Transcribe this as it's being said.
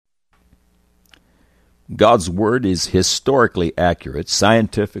God's Word is historically accurate,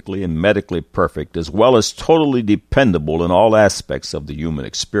 scientifically and medically perfect, as well as totally dependable in all aspects of the human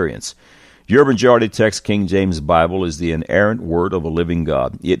experience. Your majority text King James Bible is the inerrant Word of a living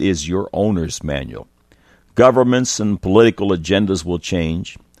God. It is your owner's manual. Governments and political agendas will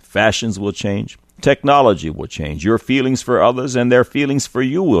change. Fashions will change. Technology will change. Your feelings for others and their feelings for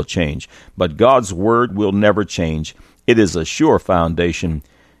you will change. But God's Word will never change. It is a sure foundation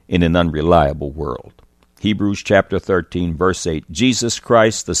in an unreliable world. Hebrews chapter 13, verse 8, Jesus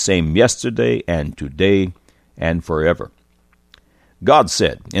Christ the same yesterday and today and forever. God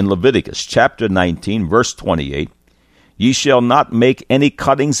said in Leviticus chapter 19, verse 28, Ye shall not make any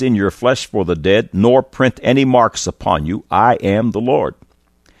cuttings in your flesh for the dead, nor print any marks upon you. I am the Lord.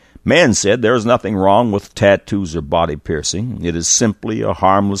 Man said there is nothing wrong with tattoos or body piercing. It is simply a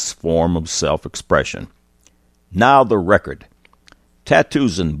harmless form of self-expression. Now the record.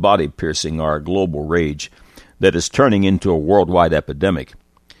 Tattoos and body piercing are a global rage that is turning into a worldwide epidemic.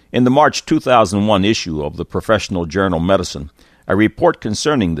 In the March 2001 issue of the professional journal Medicine, a report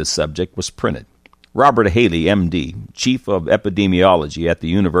concerning this subject was printed. Robert Haley, M.D., Chief of Epidemiology at the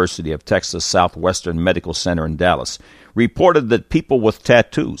University of Texas Southwestern Medical Center in Dallas, reported that people with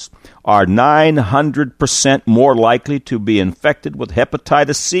tattoos are 900% more likely to be infected with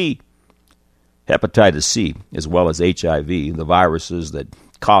hepatitis C. Hepatitis C, as well as HIV, the viruses that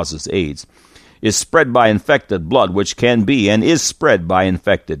causes AIDS, is spread by infected blood, which can be and is spread by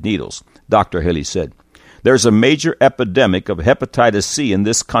infected needles. Dr. Haley said, There's a major epidemic of hepatitis C in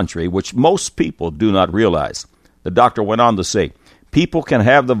this country, which most people do not realize. The doctor went on to say, people can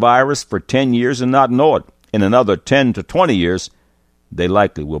have the virus for 10 years and not know it. In another 10 to 20 years, they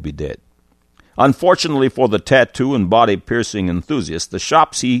likely will be dead. Unfortunately for the tattoo and body piercing enthusiast, the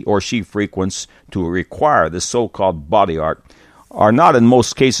shops he or she frequents to require this so-called body art are not in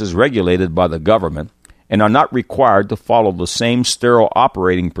most cases regulated by the government and are not required to follow the same sterile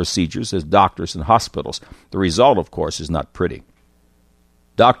operating procedures as doctors and hospitals. The result, of course, is not pretty.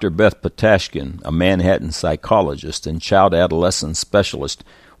 Dr. Beth Patashkin, a Manhattan psychologist and child adolescent specialist,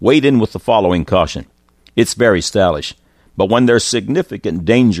 weighed in with the following caution. It's very stylish, but when there's significant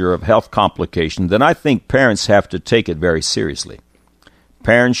danger of health complication, then I think parents have to take it very seriously.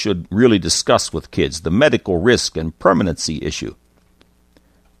 Parents should really discuss with kids the medical risk and permanency issue.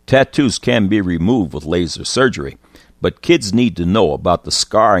 Tattoos can be removed with laser surgery, but kids need to know about the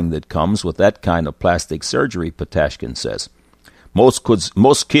scarring that comes with that kind of plastic surgery, Patashkin says. Most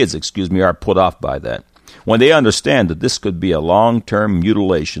kids are put off by that. When they understand that this could be a long-term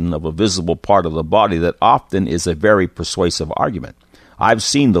mutilation of a visible part of the body that often is a very persuasive argument. I've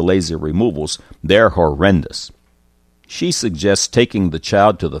seen the laser removals. They're horrendous. She suggests taking the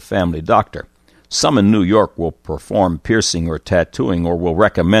child to the family doctor. Some in New York will perform piercing or tattooing or will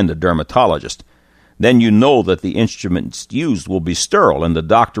recommend a dermatologist. Then you know that the instruments used will be sterile and the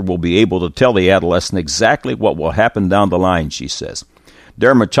doctor will be able to tell the adolescent exactly what will happen down the line, she says.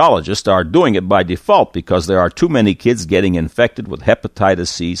 Dermatologists are doing it by default because there are too many kids getting infected with hepatitis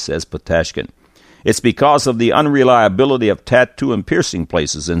C, says Patashkin. It's because of the unreliability of tattoo and piercing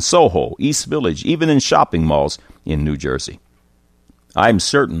places in Soho, East Village, even in shopping malls in New Jersey. I'm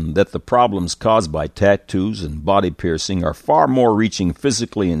certain that the problems caused by tattoos and body piercing are far more reaching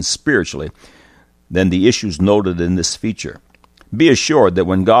physically and spiritually than the issues noted in this feature. Be assured that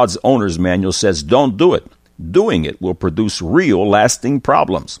when God's owner's manual says don't do it, doing it will produce real lasting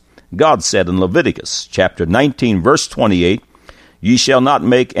problems. God said in Leviticus chapter 19, verse 28, Ye shall not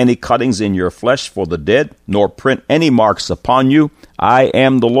make any cuttings in your flesh for the dead, nor print any marks upon you. I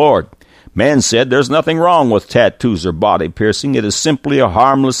am the Lord. Man said there's nothing wrong with tattoos or body piercing. It is simply a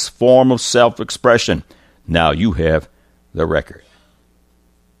harmless form of self-expression. Now you have the record.